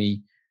that made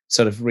me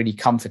sort of really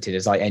comforted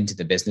as I entered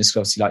the business. Because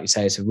obviously, like you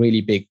say, it's a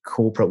really big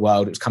corporate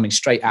world. It was coming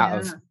straight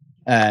out of,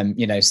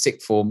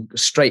 sixth form,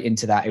 straight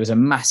into that. It was a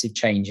massive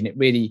change, and it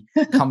really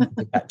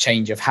comforted that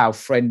change of how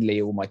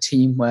friendly all my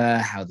team were,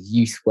 how the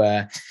youth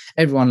were,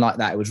 everyone like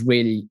that. It was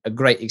really a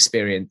great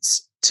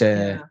experience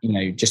to,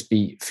 just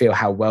feel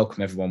how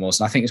welcome everyone was.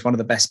 And I think it's one of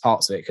the best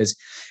parts of it, because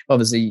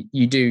obviously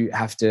you do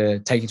have to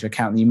take into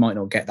account that you might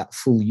not get that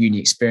full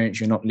uni experience.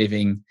 You're not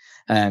living,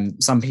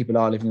 some people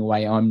are living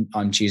away.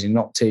 I'm choosing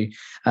not to,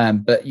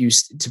 but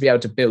to be able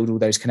to build all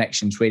those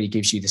connections really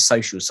gives you the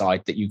social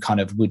side that you kind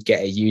of would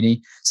get at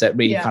uni. So it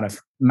really kind of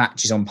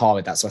matches on par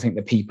with that. So I think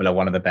the people are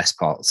one of the best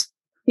parts.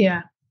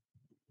 Yeah.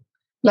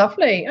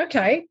 Lovely.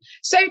 Okay.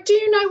 So do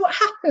you know what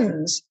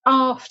happens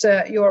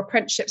after your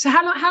apprenticeship? So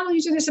how long are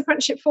you doing this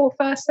apprenticeship for,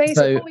 firstly?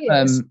 So 4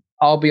 years?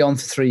 I'll be on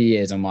for 3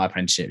 years on my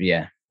apprenticeship,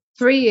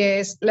 3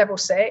 years, level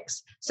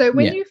 6. So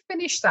when you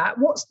finish that,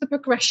 what's the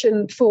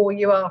progression for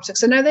you after?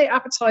 Because I know they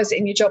advertise it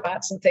in your job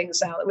ads and things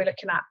now that we're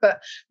looking at,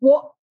 but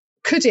what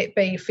could it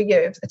be for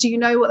you? Do you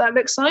know what that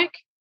looks like?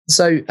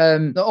 So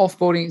the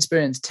offboarding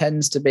experience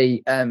tends to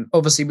be,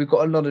 obviously we've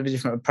got a lot of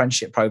different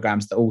apprenticeship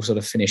programs that all sort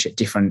of finish at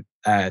different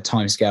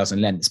timescales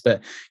and lengths,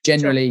 but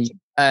generally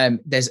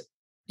there's,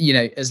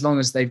 as long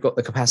as they've got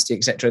the capacity,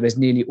 etc., there's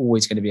nearly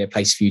always going to be a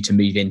place for you to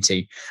move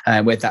into,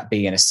 whether that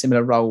be in a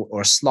similar role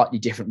or a slightly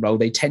different role.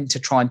 They tend to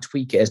try and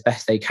tweak it as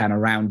best they can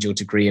around your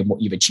degree and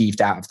what you've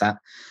achieved out of that.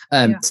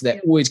 So they're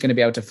always going to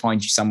be able to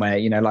find you somewhere,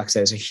 like I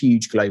said, it's a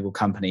huge global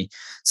company.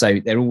 So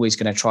they're always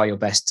going to try your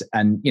best,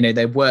 and,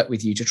 they work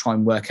with you to try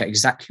and work out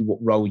exactly what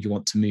role you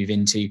want to move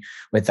into,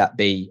 whether that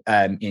be,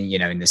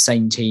 in the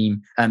same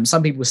team.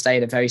 Some people stay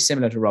in a very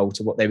similar role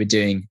to what they were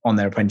doing on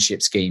their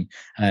apprenticeship scheme.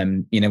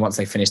 Once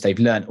they finish, they've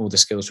learned all the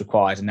skills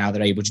required, and now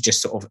they're able to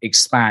just sort of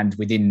expand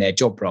within their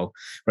job role.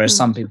 Whereas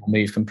some people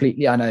move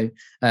completely. I know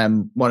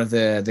one of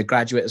the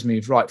graduates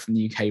moved right from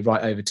the UK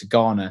right over to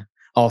Ghana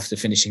after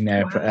finishing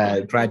their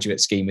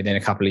graduate scheme within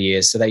a couple of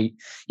years. So they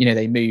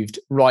moved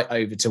right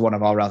over to one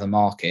of our other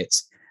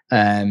markets,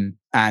 and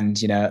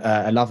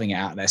are loving it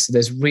out there. So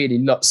there's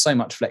really so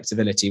much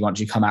flexibility once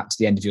you come out to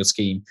the end of your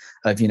scheme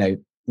of,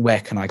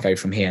 where can I go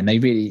from here? And they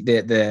really,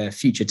 the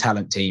future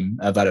talent team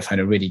of Vodafone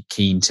are really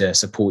keen to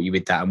support you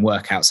with that and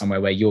work out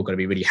somewhere where you're going to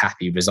be really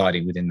happy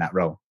residing within that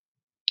role.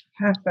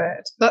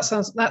 Perfect.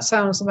 That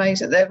sounds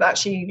amazing. They're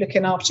actually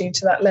looking after you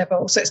to that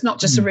level. So it's not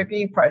just a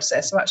review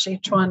process of actually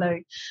trying to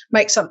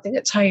make something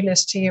that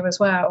tailors to you as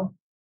well.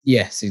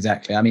 Yes,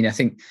 exactly. I mean, I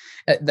think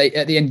at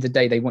the end of the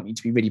day, they want you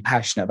to be really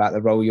passionate about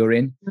the role you're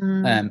in.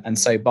 And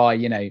so by,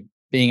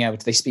 being able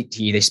to, they speak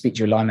to you, they speak to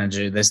your line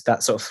manager, there's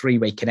that sort of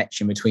three-way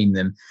connection between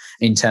them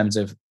in terms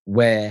of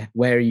where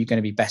are you going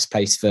to be best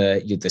placed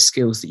for the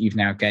skills that you've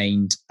now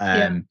gained,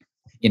 and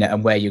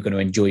where you're going to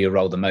enjoy your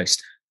role the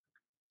most.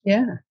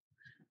 Yeah.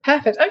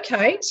 Perfect.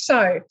 Okay.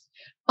 So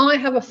I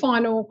have a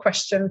final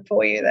question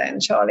for you then,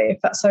 Charlie, if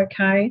that's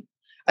okay.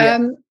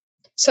 Yeah.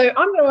 So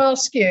I'm going to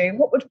ask you,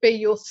 what would be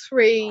your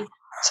 3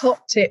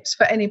 top tips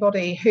for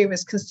anybody who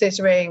is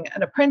considering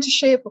an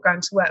apprenticeship or going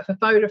to work for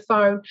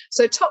Vodafone?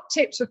 So top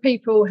tips for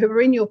people who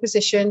are in your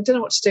position, don't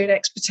know what to do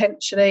next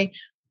potentially.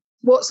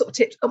 What sort of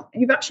tips?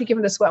 You've actually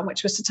given us one,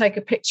 which was to take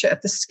a picture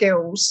of the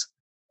skills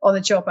on the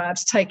job ad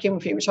to take in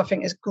with you, which I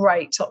think is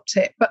great top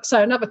tip. But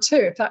so another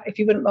 2, if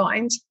you wouldn't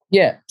mind.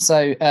 Yeah,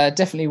 so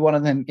definitely one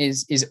of them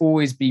is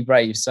always be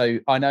brave. So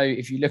I know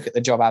if you look at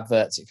the job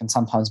adverts, it can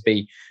sometimes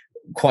be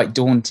quite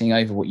daunting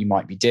over what you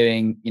might be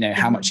doing,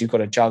 how much you've got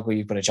to juggle.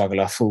 You've got to juggle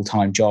a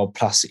full-time job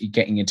plus you're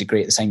getting a degree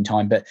at the same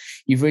time. But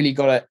you've really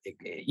got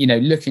to,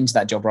 look into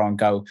that job role and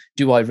go,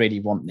 do I really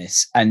want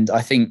this? And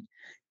I think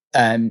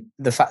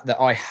the fact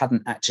that I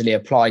hadn't actually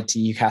applied to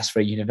UCAS for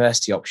a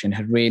university option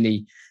had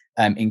really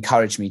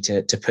encouraged me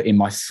to put in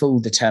my full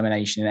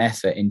determination and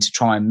effort into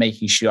try and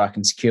making sure I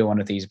can secure one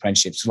of these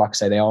apprenticeships. Like I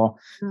say, they are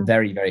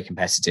very, very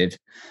competitive.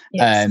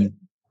 Yes.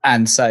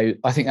 And so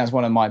I think that's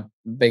one of my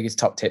biggest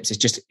top tips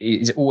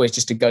is always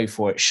just to go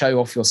for it, show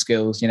off your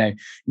skills.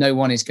 No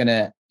one is going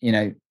to,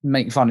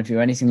 make fun of you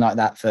or anything like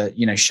that for,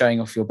 showing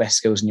off your best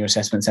skills in your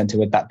assessment centre.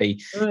 Would that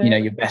be,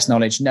 your best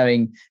knowledge?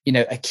 Knowing,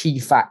 a key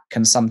fact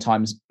can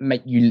sometimes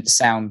make you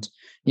sound,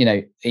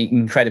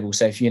 incredible.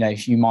 So if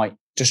you might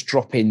just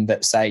drop in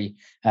that, say,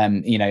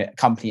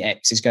 company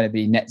X is going to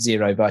be net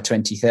zero by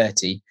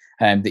 2030,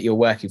 that you're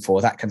working for,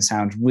 that can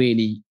sound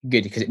really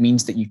good because it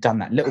means that you've done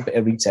that little bit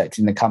of research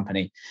in the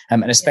company,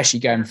 and especially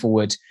going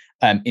forward,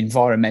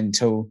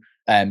 environmental,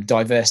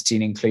 diversity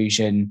and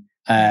inclusion,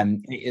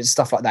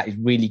 stuff like that is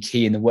really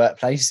key in the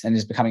workplace and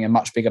is becoming a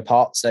much bigger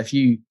part. So if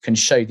you can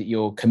show that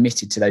you're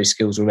committed to those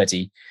skills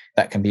already,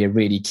 that can be a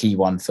really key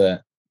one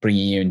for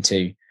bringing you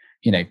into,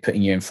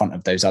 putting you in front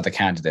of those other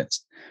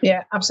candidates.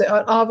 Yeah, absolutely.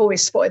 I've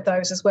always spotted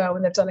those as well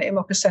when they've done it in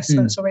mock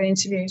assessments or in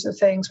interviews and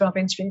things when I've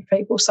interviewed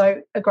people. So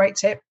a great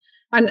tip.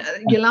 And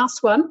your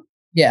last one?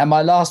 Yeah, and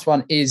my last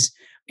one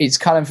it's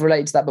kind of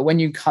related to that. But when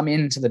you come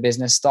into the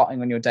business,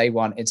 starting on your day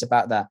one, it's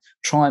about that.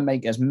 Try and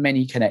make as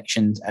many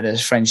connections and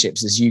as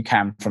friendships as you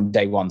can from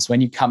day one. So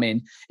when you come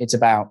in, it's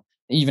about,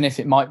 even if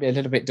it might be a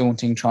little bit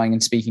daunting, trying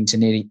and speaking to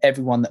nearly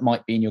everyone that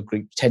might be in your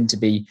group. Tend to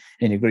be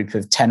in a group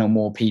of 10 or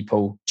more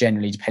people,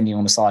 generally, depending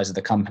on the size of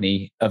the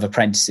company, of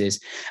apprentices.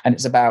 And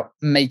it's about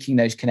making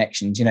those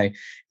connections,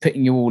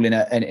 putting you all in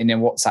a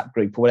WhatsApp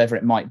group or whatever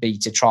it might be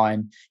to try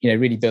and,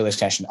 really build this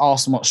connection.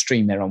 Ask them what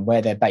stream they're on,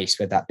 where they're based,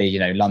 whether that be,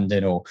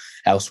 London or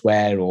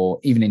elsewhere or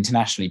even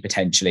internationally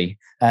potentially.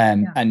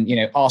 And,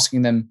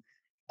 asking them,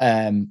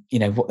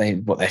 what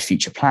their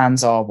future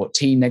plans are, what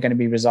team they're going to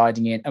be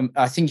residing in. And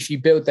I think if you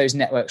build those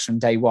networks from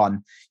day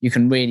one, you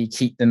can really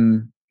keep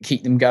them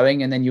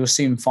going. And then you'll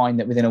soon find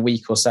that within a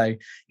week or so,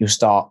 you'll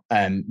start,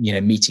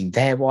 meeting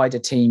their wider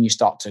team. You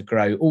start to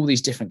grow all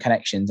these different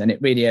connections, and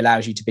it really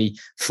allows you to be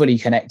fully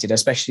connected,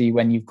 especially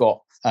when you've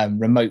got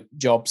remote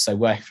jobs, so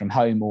working from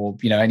home or,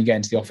 only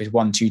going to the office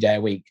 1-2 days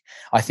a week.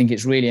 I think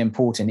it's really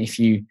important if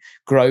you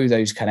grow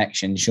those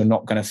connections, you're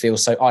not going to feel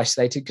so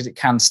isolated, because it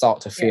can start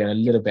to feel a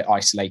little bit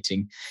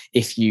isolating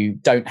if you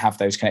don't have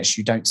those connections,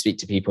 you don't speak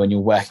to people and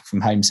you're working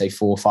from home, say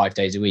 4 or 5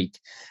 days a week.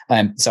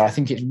 So I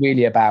think it's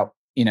really about,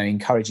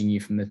 encouraging you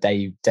from the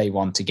day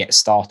one to get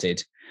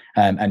started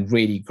and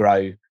really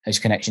grow those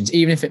connections,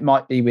 even if it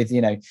might be with,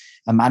 a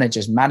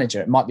manager's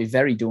manager. It might be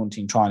very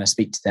daunting trying to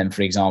speak to them,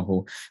 for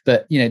example,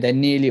 but, they're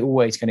nearly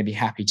always going to be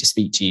happy to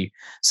speak to you.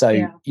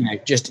 So,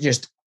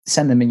 just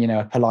send them in,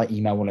 a polite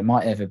email, what it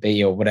might ever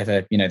be, or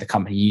whatever, the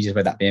company uses,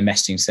 whether that be a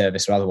messaging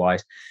service or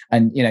otherwise.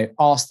 And,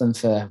 ask them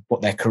for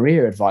what their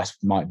career advice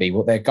might be,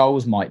 what their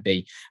goals might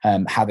be,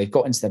 how they've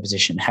got into their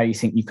position, how you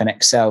think you can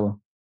excel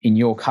in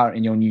your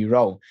new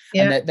role.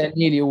 And they'll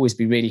nearly always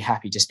be really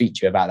happy to speak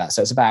to you about that.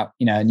 So it's about,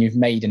 and you've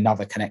made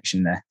another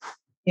connection there.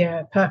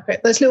 Yeah,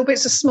 perfect. Those little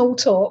bits of small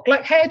talk,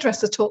 like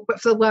hairdresser talk, but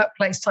for the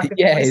workplace type of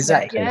thing.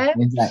 Exactly.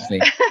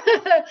 Exactly.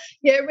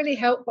 Yeah, really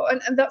helpful.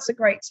 And that's a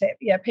great tip.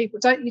 Yeah, people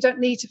you don't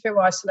need to feel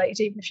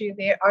isolated, even if you're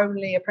the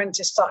only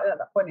apprentice starting at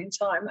that point in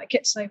time. Like,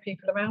 get to know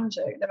people around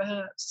you. It never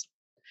hurts.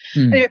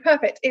 Anyway,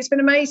 perfect. It's been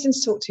amazing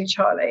to talk to you,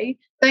 Charlie.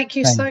 Thank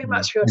you so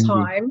much for your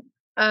time.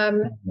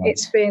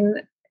 It's been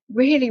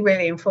really,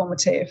 really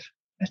informative.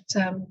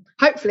 But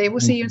hopefully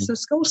we'll see you in some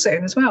school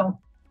soon as well.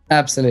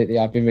 Absolutely.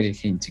 I'd be really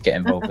keen to get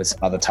involved with some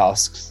other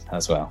tasks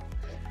as well.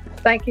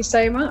 Thank you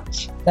so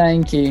much.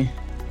 Thank you.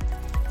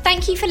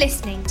 Thank you for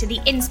listening to the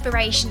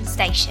Inspiration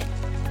Station.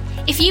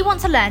 If you want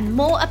to learn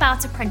more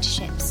about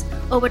apprenticeships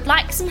or would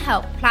like some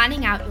help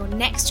planning out your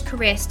next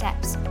career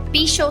steps,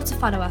 be sure to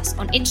follow us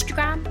on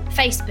Instagram,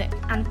 Facebook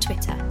and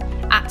Twitter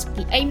at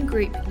the AIM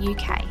Group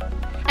UK.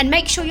 And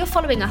make sure you're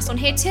following us on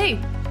here too,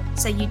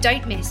 so you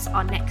don't miss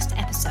our next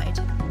episode.